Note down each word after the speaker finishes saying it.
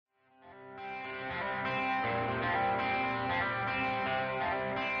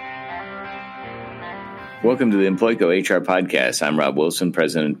Welcome to the Employco HR Podcast. I'm Rob Wilson,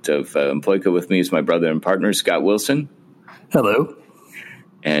 president of Employco. With me is my brother and partner, Scott Wilson. Hello.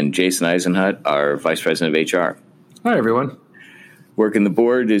 And Jason Eisenhut, our vice president of HR. Hi, everyone. Working the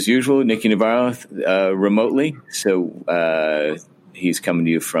board as usual, Nikki Navarro remotely. So he's coming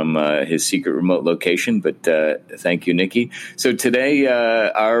to you from his secret remote location. But thank you, Nikki. So today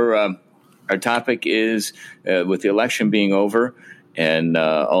our topic is with the election being over, and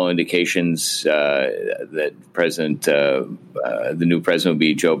all indications that the new president will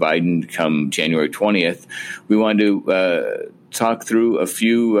be Joe Biden come January 20th. We wanted to talk through a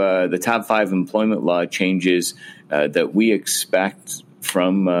few the top 5 employment law changes that we expect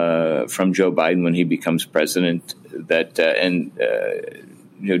from Joe Biden when he becomes president.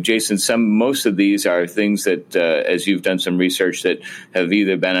 Jason, most of these are things that, as you've done some research, that have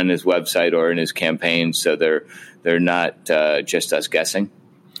either been on his website or in his campaign, so they're not just us guessing.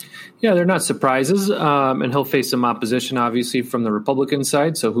 Yeah, they're not surprises, and he'll face some opposition, obviously, from the Republican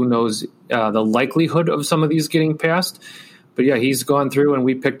side, so who knows the likelihood of some of these getting passed. But yeah, he's gone through, and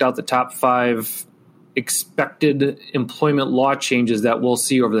we picked out the top 5 expected employment law changes that we'll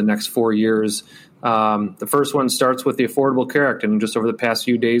see over the next 4 years. The first one starts with the Affordable Care Act, and just over the past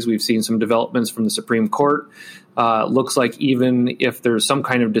few days, we've seen some developments from the Supreme Court. Looks like even if there's some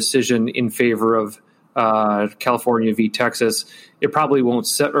kind of decision in favor of California v. Texas, it probably won't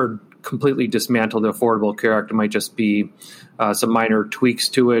set or completely dismantle the Affordable Care Act. It might just be some minor tweaks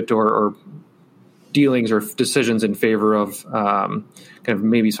to it or dealings or decisions in favor of kind of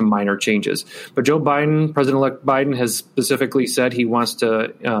maybe some minor changes. But Joe Biden, President-elect Biden, has specifically said he wants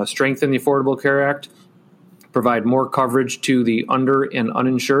to strengthen the Affordable Care Act, provide more coverage to the under and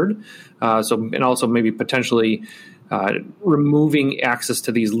uninsured, and also maybe potentially removing access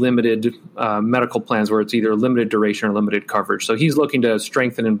to these limited medical plans where it's either limited duration or limited coverage. So he's looking to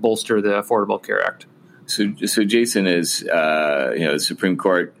strengthen and bolster the Affordable Care Act. So Jason, is the Supreme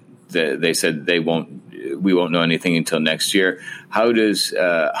Court, they said we won't know anything until next year. How do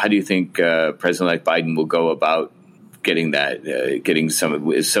you think President-elect Biden will go about getting that?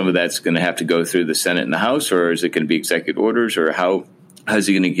 Is some of that's going to have to go through the Senate and the House, or is it going to be executive orders, or how's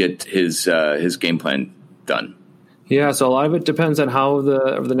he going to get his game plan done? Yeah, so a lot of it depends on how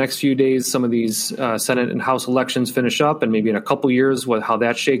over the next few days some of these Senate and House elections finish up, and maybe in a couple years how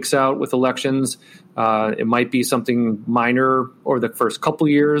that shakes out with elections. It might be something minor over the first couple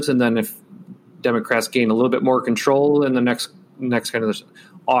years, and then if Democrats gain a little bit more control in the next kind of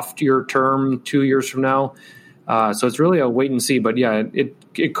off-year term, 2 years from now. So it's really a wait and see. But yeah,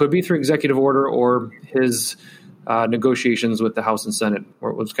 it could be through executive order or his negotiations with the House and Senate, or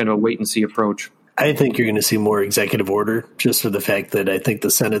it was kind of a wait and see approach. I think you're going to see more executive order just for the fact that I think the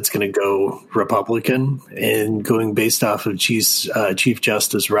Senate's going to go Republican, and going based off of Chief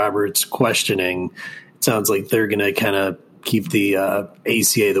Justice Roberts' questioning, it sounds like they're going to kind of keep the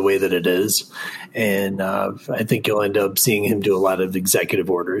ACA the way that it is. And I think you'll end up seeing him do a lot of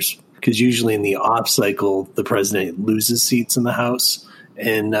executive orders, because usually in the off cycle, the president loses seats in the House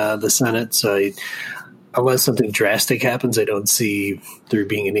and the Senate. So unless something drastic happens, I don't see there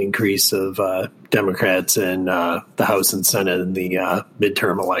being an increase of Democrats in the House and Senate in the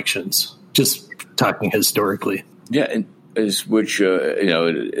midterm elections, just talking historically. Yeah, and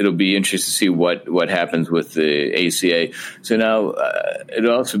it'll be interesting to see what happens with the ACA. So now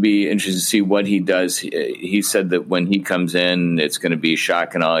it'll also be interesting to see what he does. He said that when he comes in, it's going to be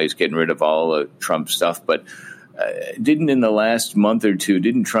shock and awe. He's getting rid of all the Trump stuff, but didn't in the last month or two,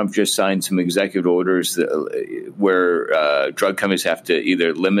 didn't Trump just sign some executive orders where drug companies have to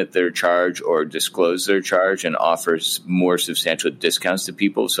either limit their charge or disclose their charge and offer more substantial discounts to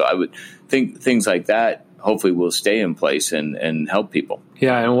people? So I would think things like that hopefully will stay in place and help people.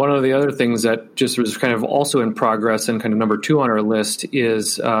 Yeah, and one of the other things that just was kind of also in progress and kind of number 2 on our list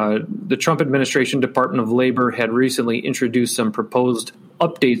is the Trump administration Department of Labor had recently introduced some proposed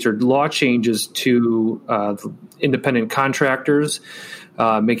updates or law changes to independent contractors,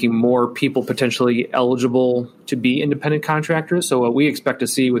 making more people potentially eligible to be independent contractors. So what we expect to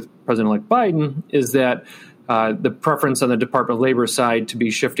see with President-elect Biden is that the preference on the Department of Labor side to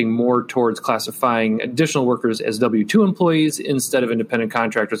be shifting more towards classifying additional workers as W-2 employees instead of independent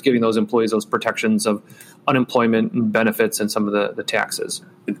contractors, giving those employees those protections of unemployment and benefits and some of the taxes.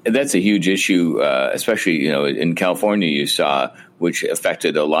 That's a huge issue, especially in California. You saw, which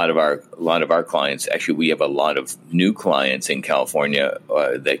affected a lot of our clients. Actually, we have a lot of new clients in California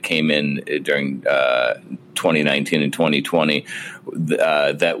that came in during 2019 and 2020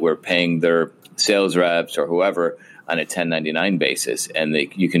 that were paying their sales reps or whoever on a 1099 basis, and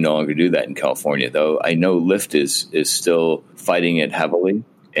you can no longer do that in California. Though I know Lyft is still fighting it heavily.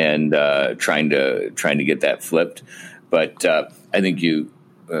 and trying to get that flipped. But I think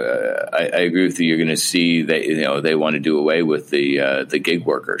I agree with you. You're going to see that they want to do away with the gig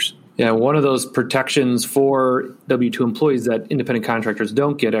workers. Yeah, one of those protections for W-2 employees that independent contractors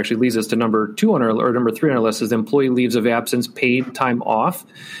don't get actually leads us to number 2 on our, or number 3 on our list is employee leaves of absence, paid time off.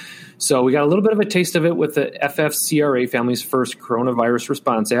 So we got a little bit of a taste of it with the FFCRA, Families First Coronavirus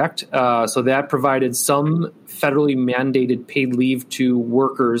Response Act. So that provided some federally mandated paid leave to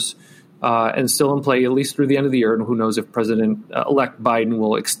workers and still in play at least through the end of the year. And who knows if President-elect Biden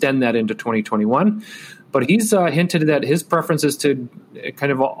will extend that into 2021. But he's hinted that his preference is to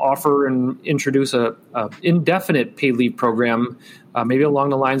kind of offer and introduce a indefinite paid leave program, maybe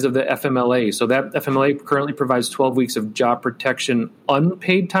along the lines of the FMLA. So that FMLA currently provides 12 weeks of job protection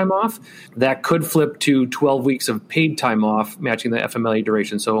unpaid time off. That could flip to 12 weeks of paid time off, matching the FMLA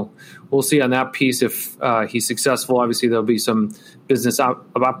duration. So we'll see on that piece if he's successful. Obviously, there'll be some business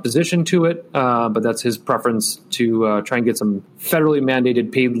opposition to it, but that's his preference to try and get some federally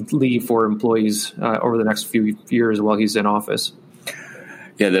mandated paid leave for employees over the next few years while he's in office.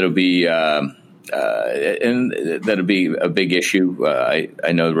 Yeah, that'll be and that'll be a big issue.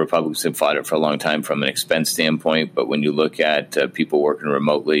 I know the Republicans have fought it for a long time from an expense standpoint, but when you look at people working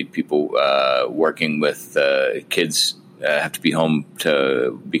remotely, people working with kids have to be home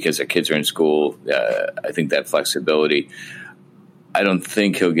because their kids are in school, I think that flexibility. I don't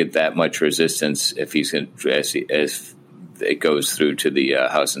think he'll get that much resistance if as it goes through to the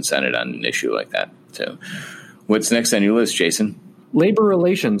House and Senate on an issue like that. So, what's next on your list, Jason? Labor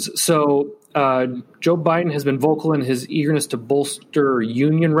relations. So Joe Biden has been vocal in his eagerness to bolster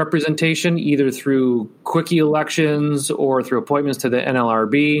union representation, either through quickie elections or through appointments to the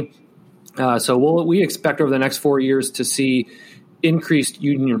NLRB. So we expect over the next 4 years to see increased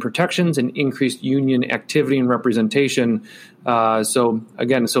union protections and increased union activity and representation. So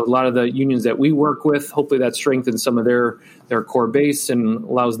a lot of the unions that we work with, hopefully that strengthens some of their core base and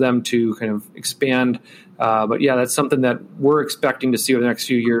allows them to kind of expand. But yeah, that's something that we're expecting to see over the next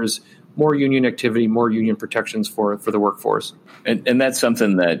few years, more union activity, more union protections for the workforce. And that's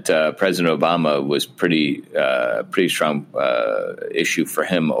something that President Obama was pretty strong issue for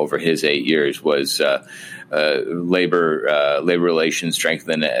him over his 8 years was labor relations,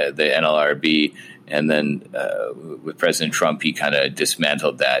 strengthen the NLRB. And then with President Trump, he kind of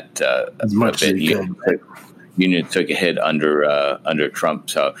dismantled that as much as he could. Union took a hit under Trump,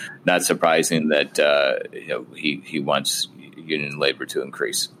 so not surprising that he wants union labor to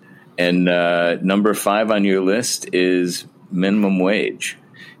increase. And number 5 on your list is minimum wage.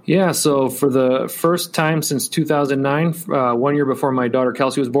 Yeah, so for the first time since 2009, 1 year before my daughter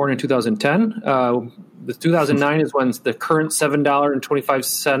Kelsey was born in 2010, the 2009 is when the current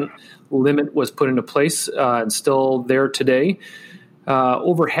 $7.25 limit was put into place and still there today.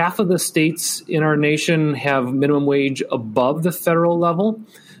 Over half of the states in our nation have minimum wage above the federal level.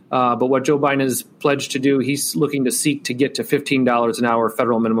 But what Joe Biden has pledged to do, he's looking to seek to get to $15 an hour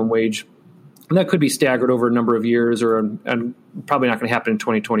federal minimum wage. And that could be staggered over a number of years and probably not going to happen in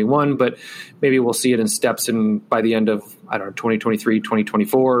 2021, but maybe we'll see it in steps by the end of, 2023,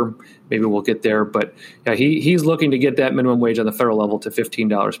 2024. Maybe we'll get there. But yeah, he's looking to get that minimum wage on the federal level to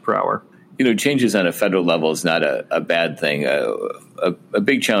 $15 per hour. Changes on a federal level is not a bad thing. A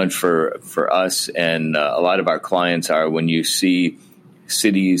big challenge for us and a lot of our clients are when you see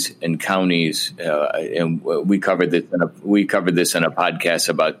cities and counties, and we covered this in a podcast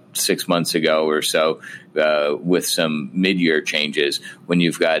about 6 months ago or so, with some mid-year changes. When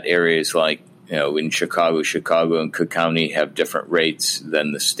you've got areas like in Chicago and Cook County have different rates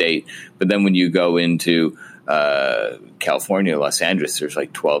than the state, but then when you go into California, Los Angeles, there's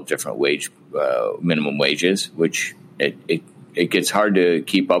like 12 different minimum wages, which it gets hard to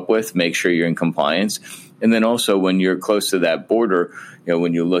keep up with. Make sure you're in compliance. And then also when you're close to that border,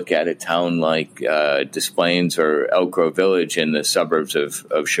 when you look at a town like Des Plaines or Elk Grove Village in the suburbs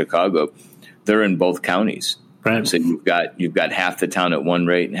of Chicago, they're in both counties. Right. So you've got half the town at one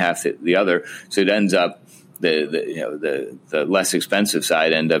rate and half the other. So it ends up the less expensive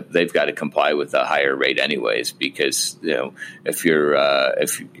side they've got to comply with a higher rate anyways, because if you're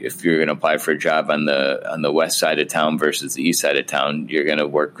going to apply for a job on the west side of town versus the east side of town, you're going to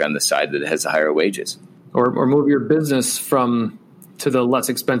work on the side that has the higher wages. Or move your business to the less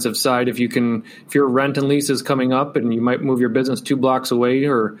expensive side. If your rent and lease is coming up and you might move your business 2 blocks away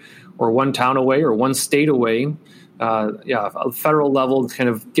or one town away or one state away, a federal level, kind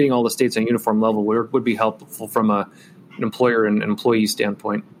of getting all the states on a uniform level would be helpful from an employer and employee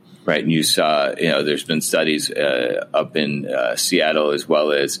standpoint. Right, and you saw, there's been studies up in Seattle as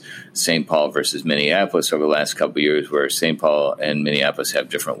well as St. Paul versus Minneapolis over the last couple of years, where St. Paul and Minneapolis have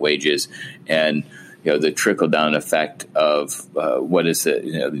different wages, and the trickle down effect of what is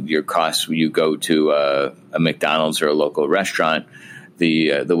your costs when you go to a McDonald's or a local restaurant.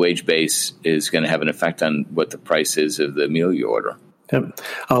 The wage base is going to have an effect on what the price is of the meal you order. Yep.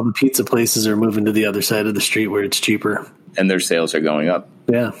 All the pizza places are moving to the other side of the street where it's cheaper, and their sales are going up.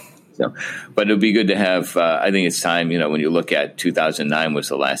 Yeah. So, but it would be good to have. I think it's time. When you look at 2009 was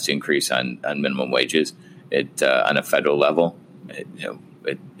the last increase on minimum wages. On a federal level,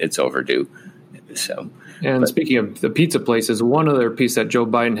 it's overdue. So, speaking of the pizza places, one other piece that Joe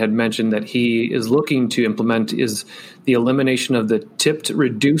Biden had mentioned that he is looking to implement is the elimination of the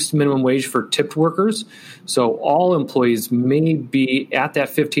reduced minimum wage for tipped workers. So all employees may be at that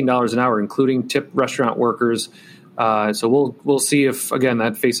 $15 an hour, including tipped restaurant workers. So we'll see if, again,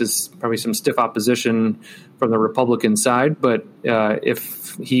 that faces probably some stiff opposition from the Republican side. But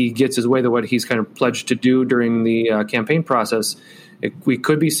if he gets his way, what he's kind of pledged to do during the campaign process, we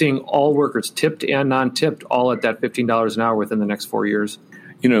could be seeing all workers, tipped and non-tipped, all at that $15 an hour within the next 4 years.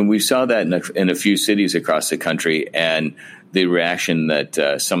 We saw that in a few cities across the country, and the reaction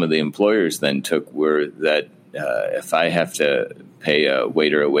that some of the employers then took were that if I have to pay a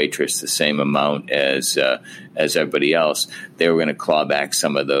waiter or waitress the same amount as everybody else, they were going to claw back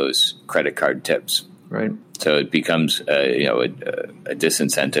some of those credit card tips. Right. So it becomes a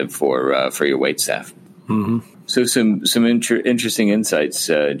disincentive for your wait staff. Mm-hmm. So some interesting insights,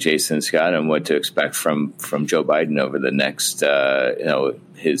 Jason and Scott, on what to expect from Joe Biden over the next I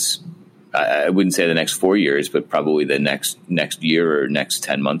wouldn't say the next 4 years, but probably the next year or next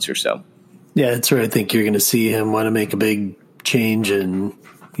 10 months or so. Yeah, that's where I think you're going to see him want to make a big change, and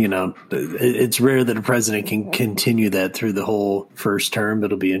it's rare that a president can continue that through the whole first term. But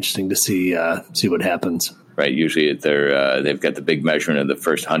it'll be interesting to see what happens. Right. Usually they've got the big measurement of the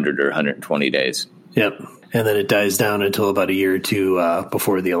first 100 or 120 days. Yep. And then it dies down until about a year or two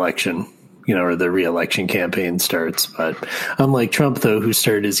before the election, or the re-election campaign starts. But unlike Trump, though, who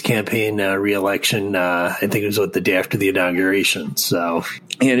started his campaign re-election, I think it was the day after the inauguration. So,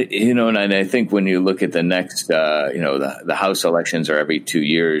 and I think when you look at the next, the House elections are every 2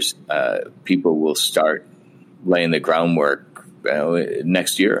 years, people will start laying the groundwork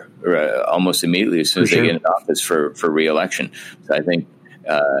next year, or almost immediately as soon as they get in office for re-election. So I think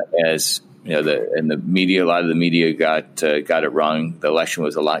as the media, a lot of the media got it wrong. The election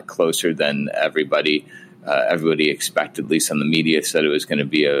was a lot closer than everybody expected. At least on the media said it was going to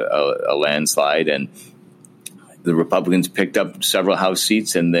be a landslide, and the Republicans picked up several House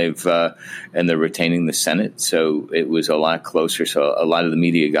seats, and they're retaining the Senate. So it was a lot closer. So a lot of the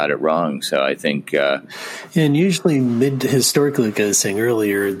media got it wrong. So I think, and usually historically, like I was saying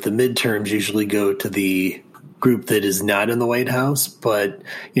earlier, the midterms usually go to the group that is not in the White House, but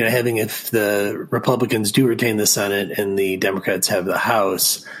if the Republicans do retain the Senate and the Democrats have the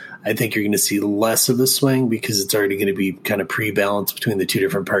House, I think you're going to see less of the swing because it's already going to be kind of pre-balanced between the two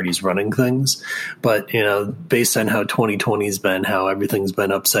different parties running things. But based on how 2020 has been, how everything's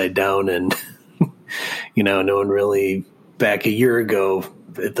been upside down, and no one really back a year ago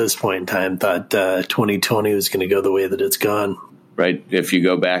at this point in time thought 2020 was going to go the way that it's gone. Right. If you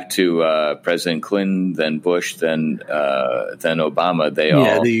go back to President Clinton, then Bush, then Obama, they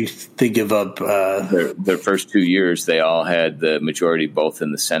give up their first 2 years. They all had the majority both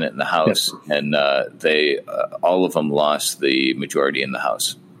in the Senate and the House, yep. And they all of them lost the majority in the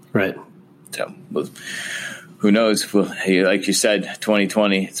House. Right. So who knows? Well, like you said,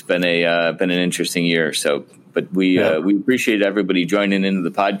 2020. It's been an interesting year. So. But we appreciate everybody joining into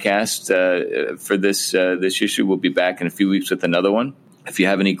the podcast for this issue. We'll be back in a few weeks with another one. If you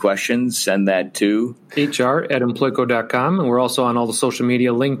have any questions, send that to hr@employco.com. And we're also on all the social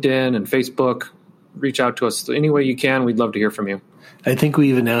media, LinkedIn and Facebook. Reach out to us any way you can. We'd love to hear from you. I think we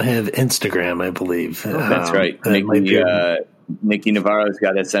even now have Instagram, I believe. Oh, that's right. Nikki Navarro's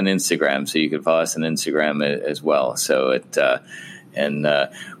got us on Instagram, so you can follow us on Instagram as well. So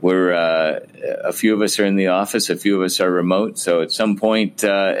we're a few of us are in the office, a few of us are remote. So at some point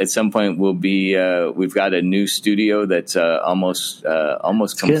we'll be we've got a new studio that's almost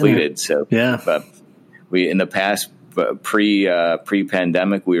completed. So but we in the past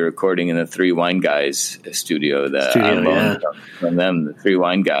pre-pandemic we were recording in the Three Wine Guys studio from them, the Three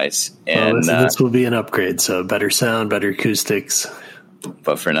Wine Guys, and this will be an upgrade. So better sound, better acoustics.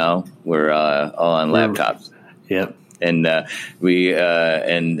 But for now, we're all on laptops. Yep. And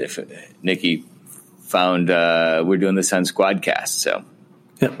if Nikki found we're doing this on Squadcast. So,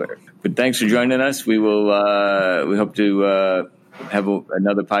 yep. But thanks for joining us. We will. We hope to have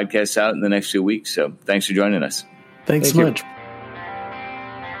another podcast out in the next few weeks. So thanks for joining us. Thanks so much.